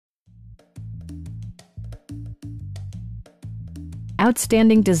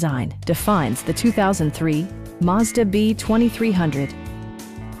Outstanding design defines the 2003 Mazda B2300.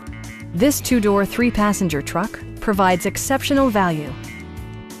 This two-door, three-passenger truck provides exceptional value.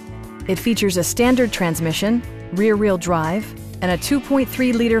 It features a standard transmission, rear-wheel drive, and a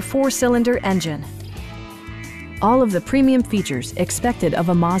 2.3-liter four-cylinder engine. All of the premium features expected of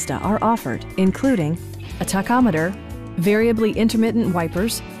a Mazda are offered, including a tachometer, variably intermittent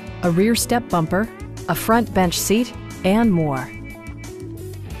wipers, a rear step bumper, a front bench seat, and more.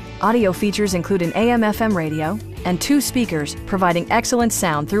 Audio features include an AM/FM radio and 2 speakers providing excellent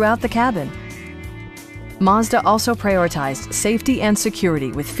sound throughout the cabin. Mazda also prioritized safety and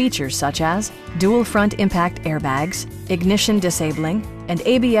security with features such as dual front impact airbags, ignition disabling, and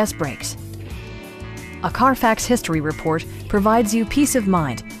ABS brakes. A Carfax history report provides you peace of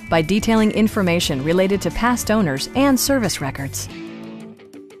mind by detailing information related to past owners and service records.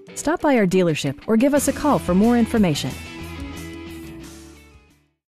 Stop by our dealership or give us a call for more information.